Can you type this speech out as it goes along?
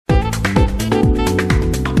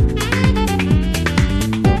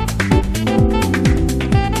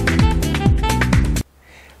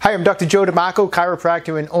Hi, I'm Dr. Joe DeMarco,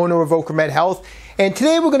 chiropractor and owner of OcraMed Health. And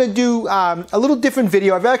today we're going to do a little different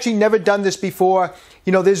video. I've actually never done this before.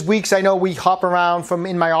 You know, there's weeks I know we hop around from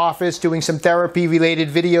in my office doing some therapy related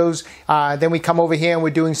videos. Then we come over here and we're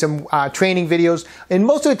doing some training videos. And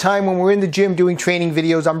most of the time when we're in the gym doing training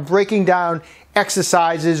videos, I'm breaking down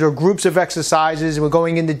exercises or groups of exercises, and we're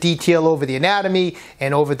going into detail over the anatomy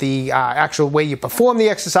and over the actual way you perform the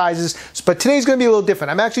exercises. But today's going to be a little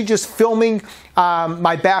different. I'm actually just filming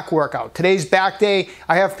my back workout. Today's back day.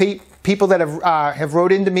 I have people that have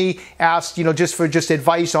wrote into me, asked, you know, just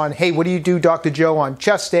advice on, hey, what do you do, Dr. Joe, on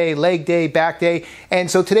chest day, leg day, back day? And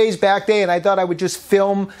so today's back day, and I thought I would just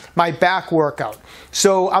film my back workout.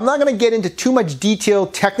 So I'm not going to get into too much detail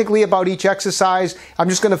technically about each exercise. I'm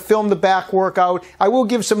just going to film the back workout. I will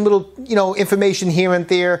give some little, you know, information here and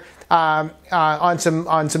there on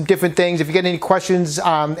some different things. If you get any questions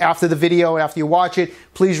after the video, after you watch it,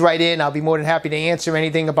 please write in. I'll be more than happy to answer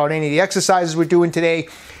anything about any of the exercises we're doing today.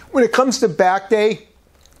 When it comes to back day,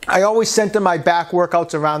 I always center my back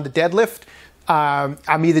workouts around the deadlift.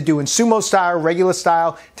 I'm either doing sumo style, regular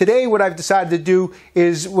style. Today, what I've decided to do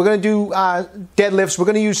is we're going to do deadlifts. We're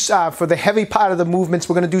going to use, for the heavy part of the movements,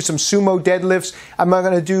 we're going to do some sumo deadlifts. I'm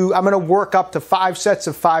going to work up to 5 sets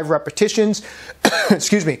of 5 repetitions.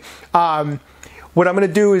 Excuse me. What I'm going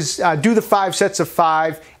to do is do the 5 sets of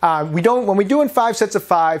 5. When we're doing 5 sets of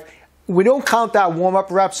 5, we don't count our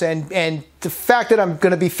warm-up reps, and the fact that I'm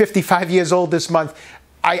going to be 55 years old this month,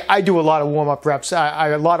 I do a lot of warm-up reps,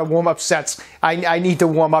 a lot of warm-up sets. I need to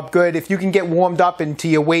warm up good. If you can get warmed up into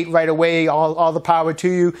your weight right away, all the power to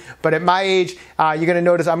you. But at my age, you're going to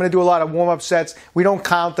notice I'm going to do a lot of warm-up sets. We don't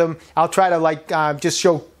count them. I'll try to just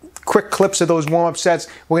show quick clips of those warm-up sets.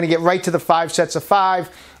 We're going to get right to the 5 sets of 5,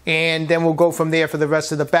 and then we'll go from there for the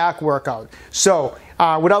rest of the back workout. So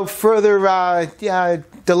without further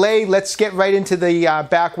delay, let's get right into the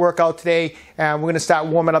back workout today. We're going to start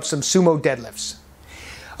warming up some sumo deadlifts.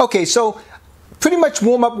 Okay, so pretty much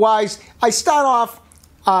warm-up wise, I start off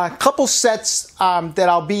a couple sets that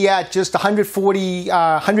I'll be at just 140,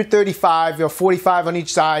 135 or 45 on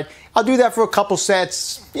each side. I'll do that for a couple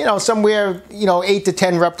sets, you know, somewhere, you know, 8 to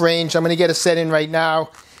 10 rep range. I'm going to get a set in right now.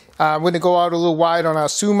 We're going to go out a little wide on our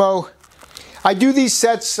sumo. I do these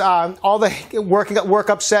sets, all the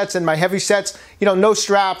workup sets and my heavy sets, you know, no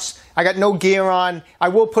straps. I got no gear on. I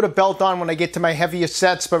will put a belt on when I get to my heavier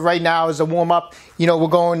sets, but right now as a warm-up, you know, we're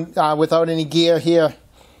going without any gear here.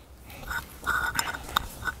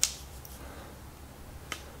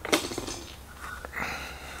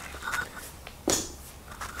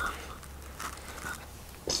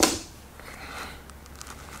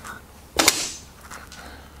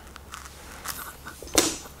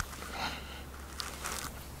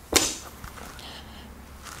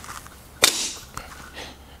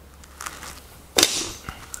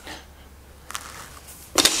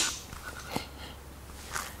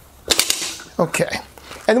 Okay,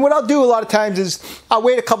 and what I'll do a lot of times is I'll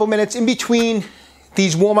wait a couple minutes in between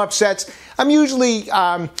these warm-up sets. I'm usually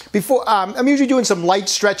I'm usually doing some light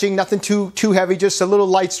stretching, nothing too heavy, just a little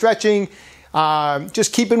light stretching,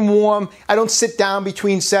 just keeping warm. I don't sit down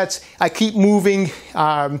between sets. I keep moving. You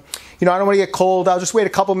know, I don't want to get cold. I'll just wait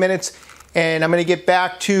a couple minutes, and I'm going to get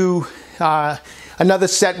back to another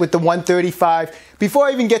set with the 135. Before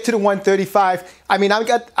I even get to the 135, I mean,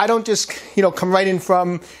 I don't just, you know, come right in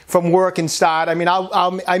from work and start. I mean,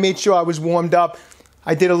 I made sure I was warmed up.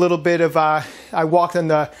 I did a little bit of, I walked on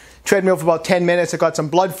the treadmill for about 10 minutes. I got some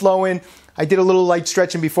blood flowing. I did a little light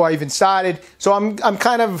stretching before I even started. So I'm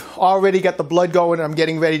kind of already got the blood going, and I'm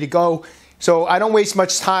getting ready to go. So I don't waste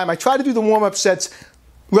much time. I try to do the warm-up sets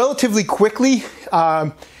relatively quickly,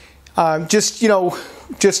 just, you know,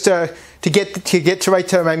 just to get right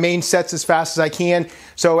to my main sets as fast as I can.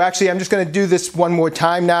 So actually, I'm just going to do this one more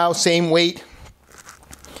time now, same weight.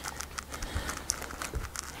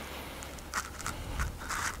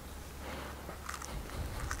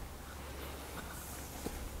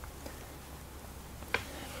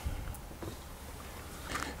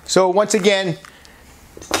 So once again,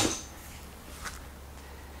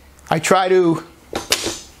 I try to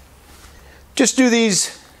just do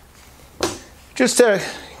these just to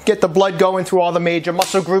get the blood going through all the major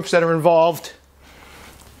muscle groups that are involved.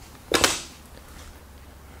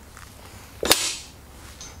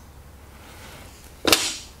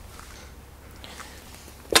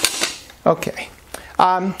 Okay.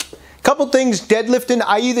 Couple things, deadlifting,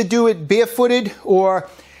 I either do it barefooted or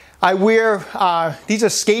I wear, these are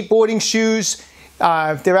skateboarding shoes.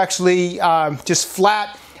 They're actually just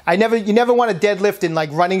flat. You never want to deadlift in like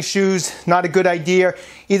running shoes. Not a good idea.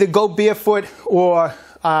 Either go barefoot or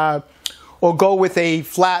go with a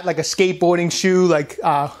flat, like a skateboarding shoe, like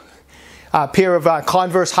pair of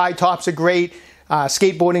Converse high tops are great.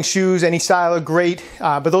 Skateboarding shoes, any style are great.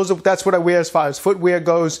 But that's what I wear as far as footwear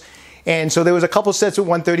goes. And so there was a couple sets at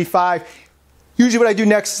 135. Usually what I do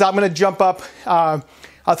next is I'm going to jump up.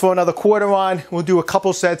 I'll throw another quarter on. We'll do a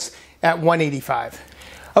couple sets at 185.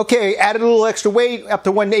 Okay, added a little extra weight up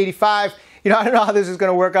to 185. You know, I don't know how this is going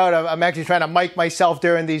to work out. I'm actually trying to mic myself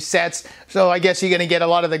during these sets. So I guess you're going to get a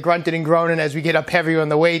lot of the grunting and groaning as we get up heavier on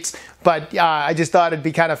the weights. But I just thought it'd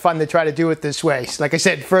be kind of fun to try to do it this way. So like I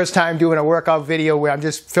said, first time doing a workout video where I'm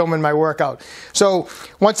just filming my workout. So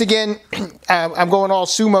once again, I'm going all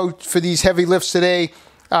sumo for these heavy lifts today.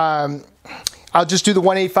 I'll just do the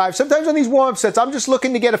 185. Sometimes on these warm-up sets, I'm just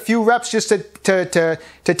looking to get a few reps just to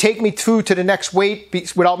take me through to the next weight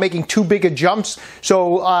without making too big of jumps.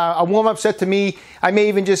 So a warm-up set to me, I may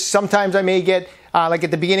even just, sometimes I may get, like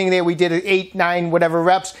at the beginning there, we did 8, 9, whatever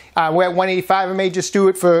reps. We're at 185, I may just do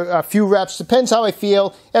it for a few reps. Depends how I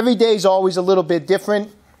feel. Every day is always a little bit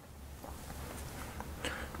different.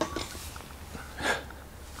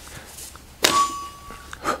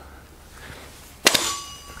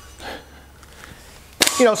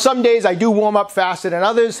 You know, some days I do warm up faster than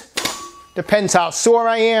others. Depends how sore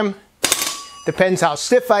I am. Depends how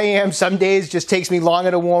stiff I am. Some days just takes me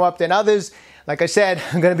longer to warm up than others. Like I said,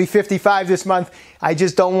 I'm going to be 55 this month. I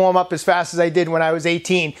just don't warm up as fast as I did when I was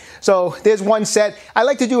 18. So there's one set. I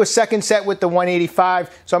like to do a second set with the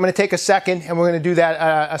 185. So I'm going to take a second and we're going to do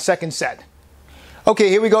that a second set. Okay,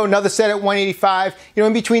 here we go, another set at 185. You know,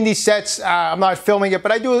 in between these sets, I'm not filming it,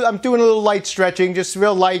 but I'm doing a little light stretching, just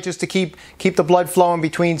real light, just to keep the blood flowing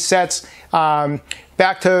between sets.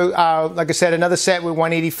 Back to, like I said, another set with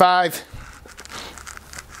 185.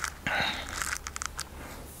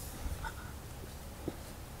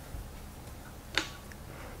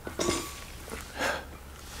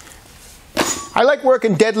 I like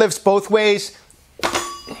working deadlifts both ways,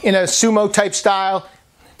 in a sumo type style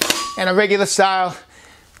and a regular style.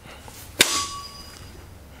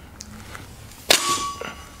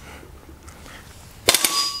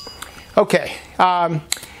 Okay,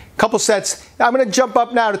 couple sets. I'm going to jump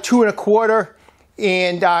up now to 2 1/4,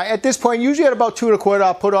 and at this point, usually at about 2 1/4,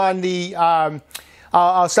 I'll put on the.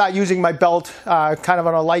 I'll start using my belt, kind of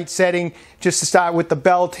on a light setting, just to start with the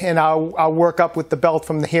belt, and I'll work up with the belt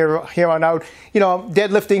from here on out. You know,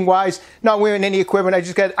 deadlifting wise, not wearing any equipment.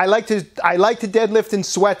 I like to deadlift in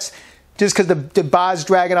sweats, just because the bar's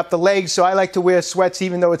dragging up the legs. So I like to wear sweats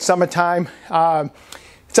even though it's summertime.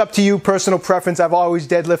 It's up to you, personal preference. I've always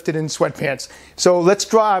deadlifted in sweatpants. So let's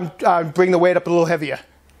bring the weight up a little heavier.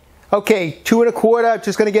 Okay, 2 1/4.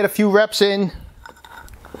 Just going to get a few reps in.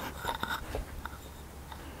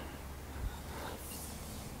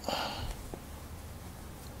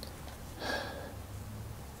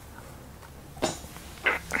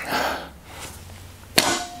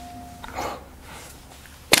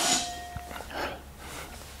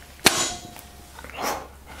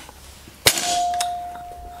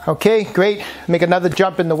 Okay, great. Make another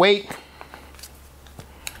jump in the weight.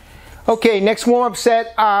 Okay, next warm-up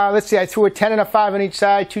set. Let's see, I threw a 10 and a 5 on each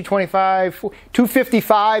side, 225,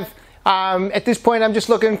 255. At this point, I'm just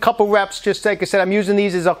looking a couple reps. Just like I said, I'm using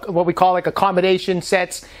these as what we call like accommodation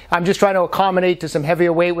sets. I'm just trying to accommodate to some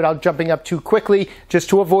heavier weight without jumping up too quickly, just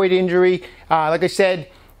to avoid injury. Like I said,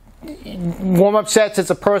 warm-up sets,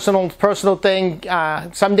 it's a personal thing.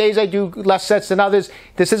 Some days I do less sets than others.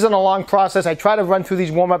 This isn't a long process. I try to run through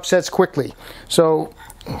these warm-up sets quickly. So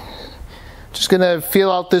just gonna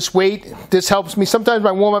feel out this weight. This helps me. Sometimes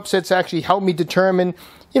my warm-up sets actually help me determine,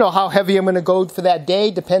 you know, how heavy I'm gonna go for that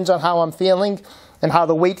day. Depends on how I'm feeling and how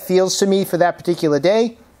the weight feels to me for that particular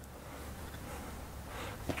day.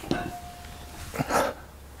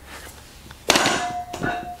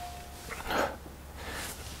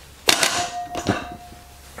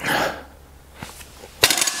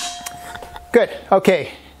 Good.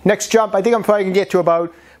 Okay. Next jump. I think I'm probably going to get to probably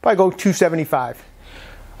go 275.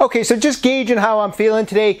 Okay, so just gauging how I'm feeling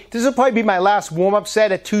today. This will probably be my last warm-up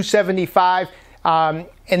set at 275. And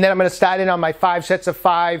then I'm going to start in on my 5 sets of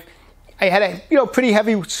 5. I had a pretty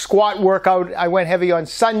heavy squat workout. I went heavy on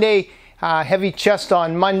Sunday, heavy chest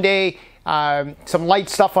on Monday, some light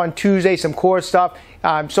stuff on Tuesday, some core stuff.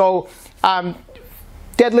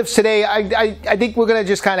 Deadlifts today, I think we're going to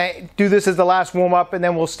just kind of do this as the last warm-up, and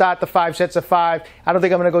then we'll start the 5 sets of 5. I don't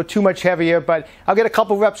think I'm going to go too much heavier, but I'll get a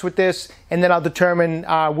couple reps with this, and then I'll determine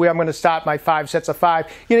where I'm going to start my 5 sets of 5.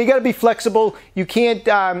 You know, you got to be flexible. You can't,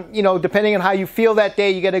 depending on how you feel that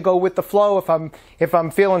day, you got to go with the flow. If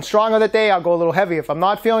I'm feeling stronger that day, I'll go a little heavier. If I'm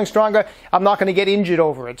not feeling stronger, I'm not going to get injured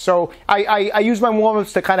over it. So I use my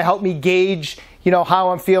warm-ups to kind of help me gauge,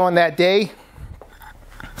 how I'm feeling that day.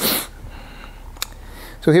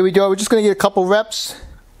 So here we go. We're just going to get a couple reps.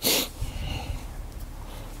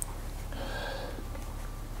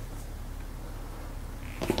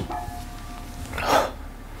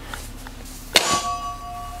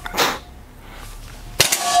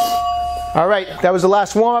 All right, that was the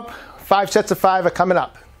last warm-up. 5 sets of 5 are coming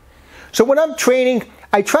up. So when I'm training,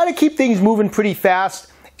 I try to keep things moving pretty fast.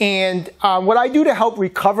 And what I do to help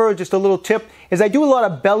recover, just a little tip, is I do a lot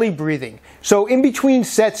of belly breathing. So in between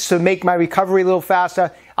sets, to make my recovery a little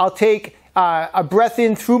faster, I'll take a breath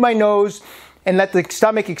in through my nose and let the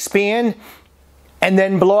stomach expand, and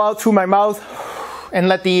then blow out through my mouth and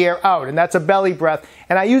let the air out. And that's a belly breath.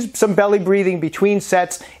 And I use some belly breathing between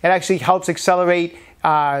sets. It actually helps accelerate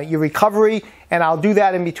your recovery, and I'll do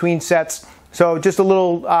that in between sets. So just a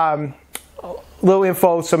little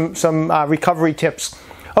info, some recovery tips.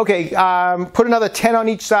 Okay, put another 10 on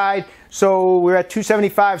each side. So we're at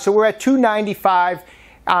 275. So we're at 295.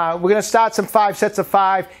 We're going to start some 5 sets of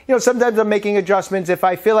 5. You know, sometimes I'm making adjustments. If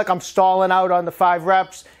I feel like I'm stalling out on the 5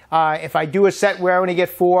 reps, if I do a set where I only get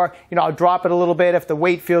 4, you know, I'll drop it a little bit. If the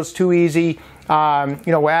weight feels too easy, you know,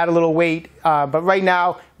 we'll add a little weight. But right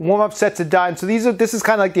now, warm-up sets are done. So this is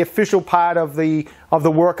kind of like the official part of the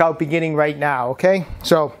workout beginning right now. Okay,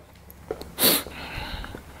 so.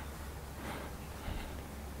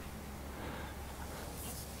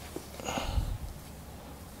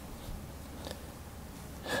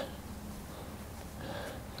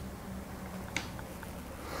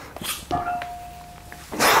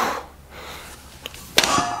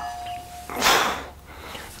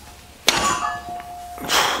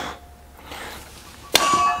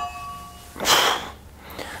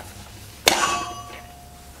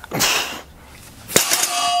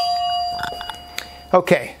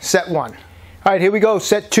 Okay, set 1. All right, here we go,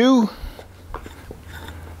 set 2.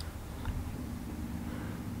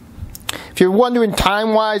 If you're wondering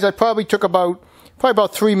time-wise, I probably took about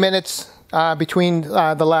 3 minutes between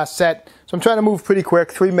the last set. So I'm trying to move pretty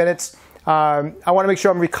quick, 3 minutes. I want to make sure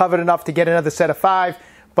I'm recovered enough to get another set of 5,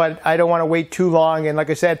 but I don't want to wait too long. And like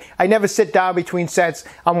I said, I never sit down between sets.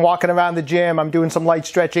 I'm walking around the gym. I'm doing some light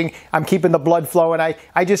stretching. I'm keeping the blood flow. And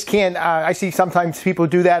I just can't, I see sometimes people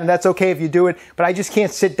do that, and that's okay if you do it, but I just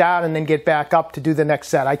can't sit down and then get back up to do the next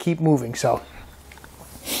set. I keep moving, so.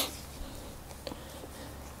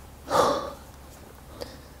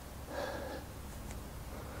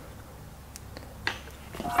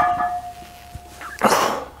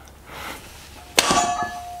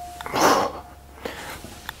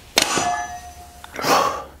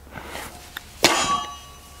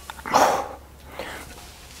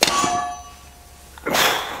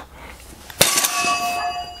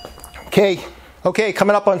 Okay,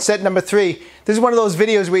 coming up on set number 3. This is one of those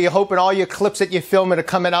videos where you're hoping all your clips that you're filming are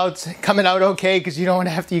coming out okay, because you don't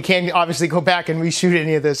have to, you can't obviously go back and reshoot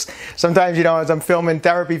any of this. Sometimes, you know, as I'm filming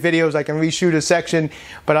therapy videos, I can reshoot a section,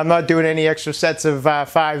 but I'm not doing any extra sets of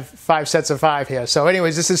 5 sets of 5 here. So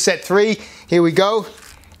anyways, this is set 3. Here we go.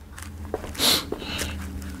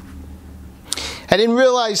 I didn't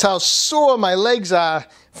realize how sore my legs are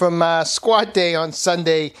from squat day on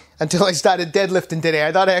Sunday until I started deadlifting today.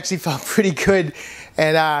 I thought I actually felt pretty good,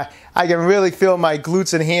 and I can really feel my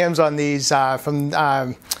glutes and hams on these from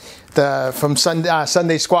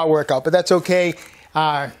Sunday squat workout. But that's okay.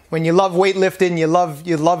 When you love weightlifting, you love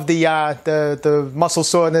the muscle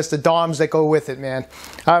soreness, the DOMs that go with it, man.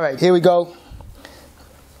 All right, here we go.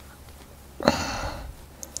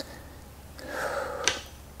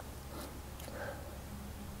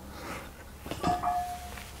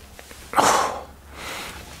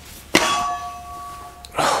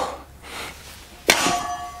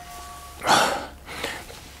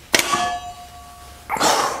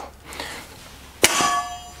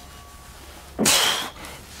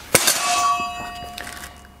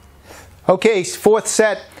 Okay, 4th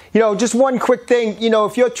set. You know, just one quick thing. You know,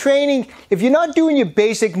 if you're training, if you're not doing your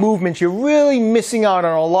basic movements, you're really missing out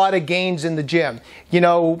on a lot of gains in the gym. You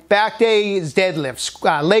know, back day is deadlifts,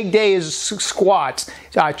 leg day is squats,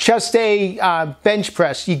 chest day, bench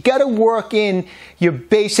press. You got to work in your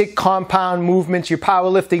basic compound movements, your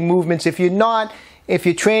powerlifting movements. If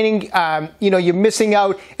you're training, you know, you're missing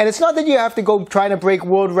out. And it's not that you have to go trying to break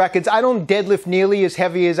world records. I don't deadlift nearly as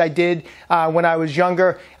heavy as I did when I was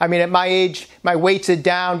younger. I mean, at my age, my weights are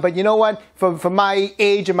down. But you know what? For my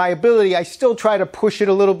age and my ability, I still try to push it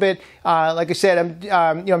a little bit. Like I said,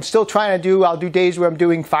 I'm still trying to do. I'll do days where I'm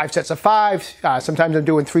doing 5 sets of 5. Sometimes I'm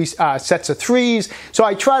doing 3 sets of 3s. So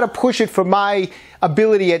I try to push it for my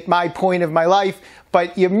ability at my point of my life.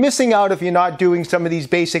 But you're missing out if you're not doing some of these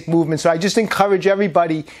basic movements. So I just encourage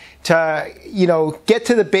everybody to, you know, get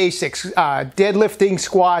to the basics. Deadlifting,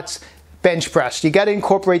 squats, bench press. You got to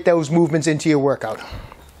incorporate those movements into your workout.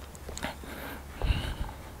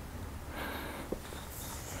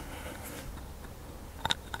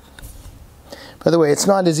 By the way, it's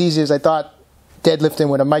not as easy as I thought deadlifting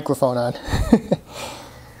with a microphone on.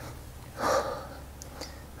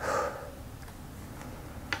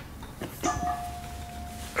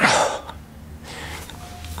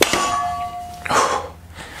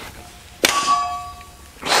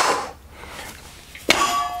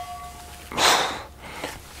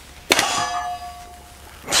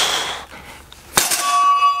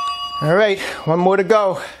 All right, one more to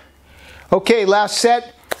go. Okay, last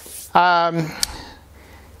set.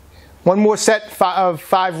 One more set of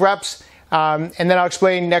 5 reps, and then I'll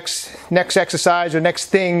explain next exercise or next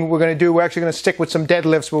thing we're going to do. We're actually going to stick with some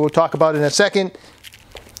deadlifts, but we'll talk about it in a second.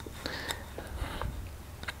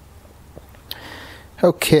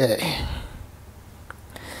 Okay.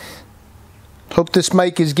 Hope this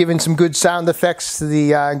mic is giving some good sound effects to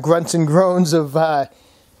the grunts and groans of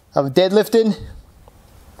deadlifting.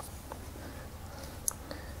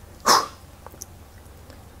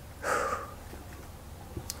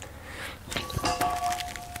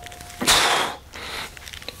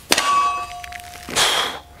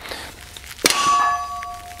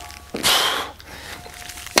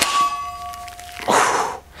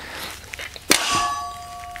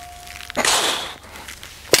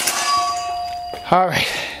 All right,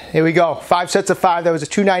 here we go. 5 sets of 5. That was a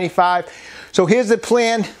 295. So here's the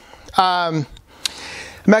plan. I'm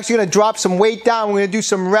actually going to drop some weight down. We're going to do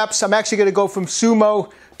some reps. I'm actually going to go from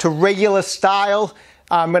sumo to regular style.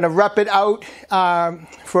 I'm going to rep it out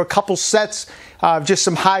for a couple sets, just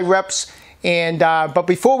some high reps. And but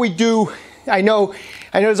before we do, I know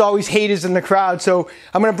there's always haters in the crowd, so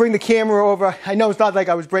I'm going to bring the camera over. I know it's not like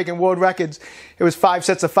I was breaking world records. It was 5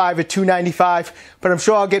 sets of 5 at 295, but I'm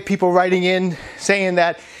sure I'll get people writing in saying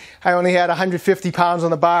that I only had 150 pounds on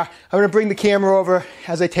the bar. I'm going to bring the camera over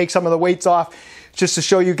as I take some of the weights off, just to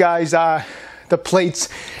show you guys the plates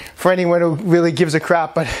for anyone who really gives a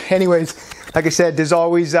crap. But anyways, like I said, there's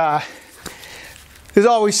always someone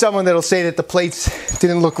that'll say that the plates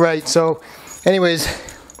didn't look right. So anyways,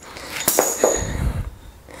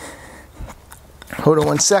 hold on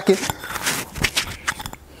one second.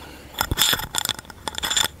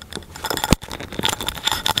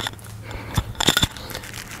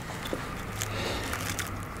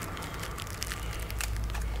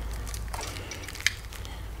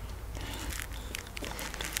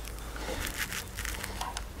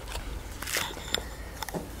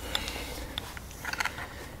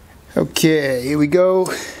 Okay, here we go.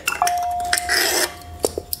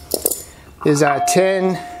 There's our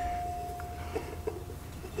 10.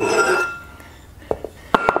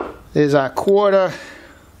 There's our quarter.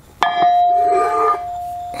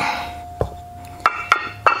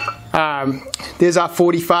 There's our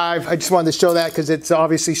 45. I just wanted to show that because it's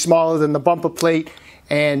obviously smaller than the bumper plate.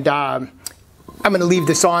 And I'm going to leave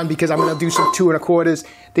this on because I'm going to do some 2 1/4s.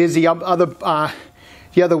 There's the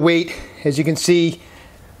other weight. As you can see,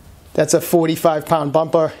 that's a 45-pound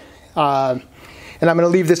bumper. And I'm going to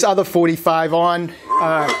leave this other 45 on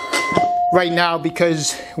right now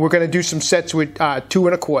because we're going to do some sets with 2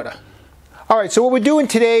 1/4. All right, so what we're doing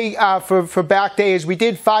today for back day is we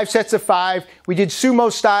did 5 sets of 5. We did sumo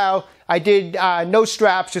style. I did no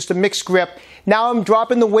straps, just a mixed grip. Now I'm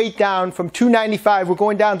dropping the weight down from 295. We're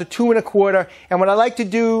going down to 2 1/4. And what I like to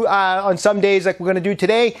do on some days, like we're going to do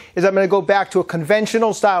today, is I'm going to go back to a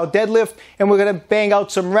conventional style deadlift, and we're going to bang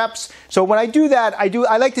out some reps. So when I do that,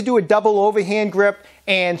 I like to do a double overhand grip.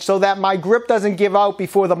 And so that my grip doesn't give out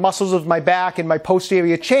before the muscles of my back and my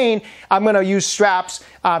posterior chain, I'm going to use straps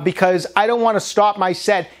because I don't want to stop my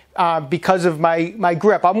set because of my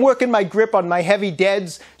grip. I'm working my grip on my heavy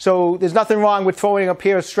deads, so there's nothing wrong with throwing a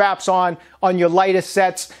pair of straps on your lighter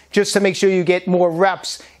sets just to make sure you get more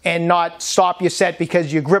reps and not stop your set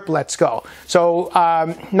because your grip lets go. So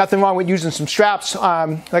nothing wrong with using some straps.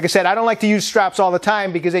 Like I said, I don't like to use straps all the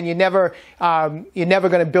time because then you're never going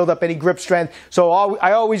to build up any grip strength. So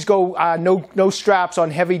I always go no straps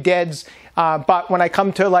on heavy deads. But when I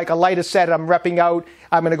come to like a lighter set, I'm repping out,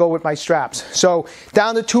 I'm going to go with my straps. So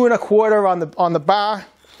down to 2 1/4 on the bar.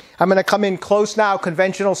 I'm going to come in close now,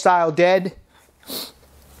 conventional style dead.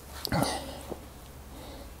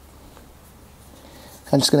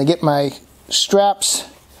 I'm just going to get my straps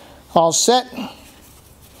all set.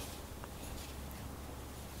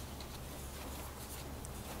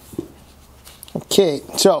 Okay,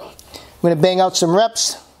 so I'm going to bang out some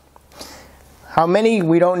reps. How many?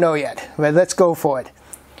 We don't know yet, but let's go for it.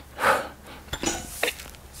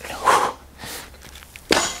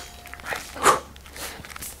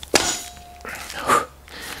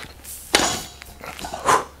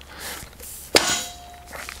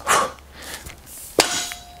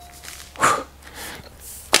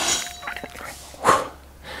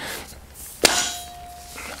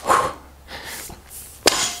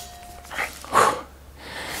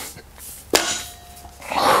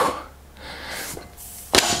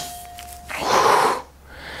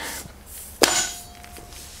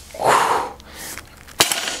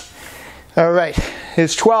 All right,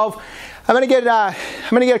 here's 12. I'm gonna get a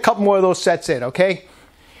couple more of those sets in, okay?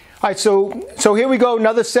 All right, so here we go,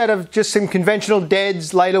 another set of just some conventional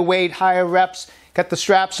deads, lighter weight, higher reps. Got the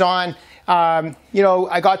straps on. You know,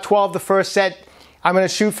 I got 12 the first set. I'm going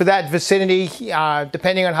to shoot for that vicinity,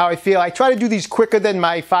 depending on how I feel. I try to do these quicker than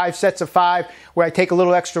my 5 sets of 5, where I take a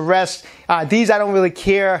little extra rest. These I don't really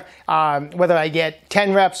care whether I get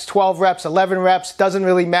 10 reps, 12 reps, 11 reps, doesn't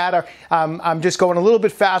really matter. I'm just going a little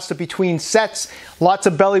bit faster between sets. Lots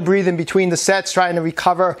of belly breathing between the sets, trying to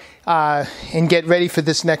recover and get ready for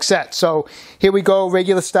this next set. So here we go,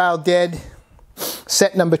 regular style dead,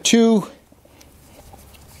 set number 2.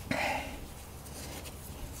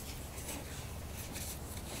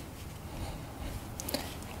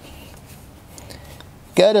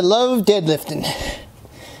 Gotta love deadlifting.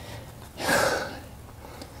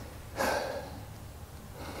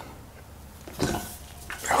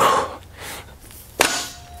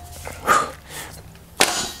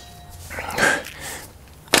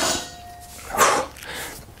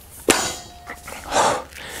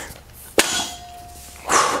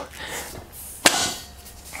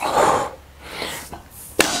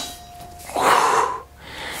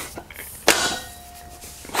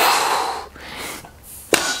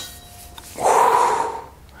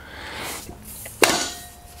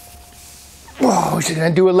 Whoa, she's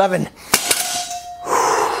gonna do 11.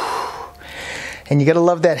 And you gotta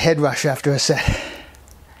love that head rush after a set.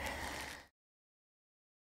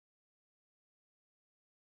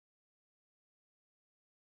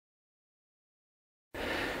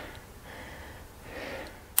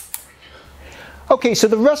 Okay, so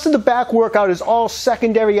the rest of the back workout is all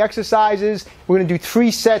secondary exercises. We're gonna do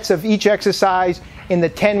 3 sets of each exercise in the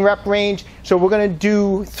 10 rep range. So we're gonna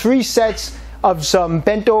do 3 sets of some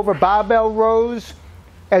bent over barbell rows,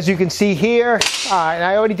 as you can see here. And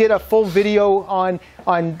I already did a full video on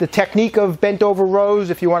the technique of bent over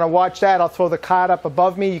rows. If you want to watch that, I'll throw the card up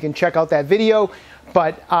above me. You can check out that video.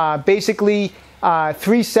 But basically,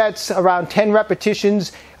 3 sets around 10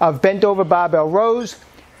 repetitions of bent over barbell rows.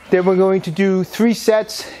 Then we're going to do 3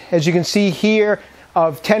 sets, as you can see here,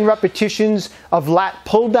 of 10 repetitions of lat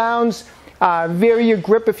pull downs. Vary your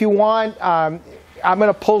grip if you want. I'm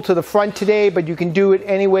going to pull to the front today, but you can do it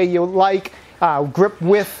any way you like. Grip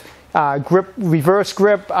width, grip, reverse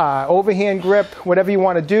grip, overhand grip, whatever you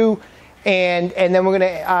want to do. And then we're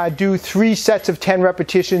going to do 3 sets of 10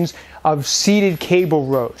 repetitions of seated cable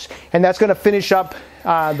rows. And that's going to finish up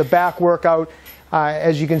the back workout.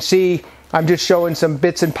 As you can see, I'm just showing some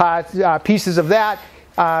bits and pieces of that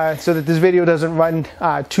so that this video doesn't run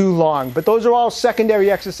too long. But those are all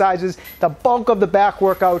secondary exercises. The bulk of the back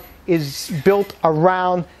workout is built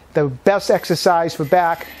around the best exercise for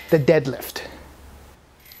back, the deadlift.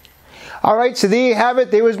 All right, so there you have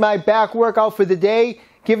it. There was my back workout for the day.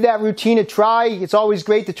 Give that routine a try. It's always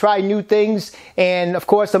great to try new things. And of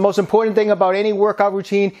course, the most important thing about any workout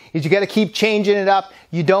routine is you got to keep changing it up.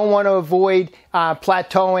 You don't want to avoid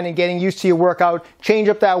plateauing and getting used to your workout. Change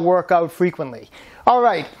up that workout frequently. All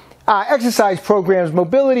right. Exercise programs,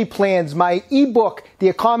 mobility plans, my ebook, the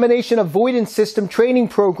Accommodation Avoidance System training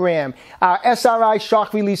program, our SRI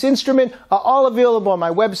shock release instrument are all available on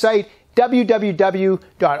my website,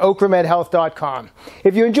 www.OcraMedHealth.com.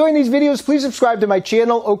 If you're enjoying these videos, please subscribe to my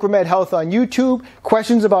channel, OcraMed Health on YouTube.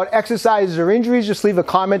 Questions about exercises or injuries, just leave a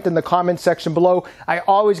comment in the comment section below. I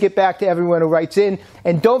always get back to everyone who writes in.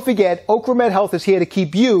 And don't forget, OcraMed Health is here to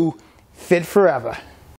keep you fit forever.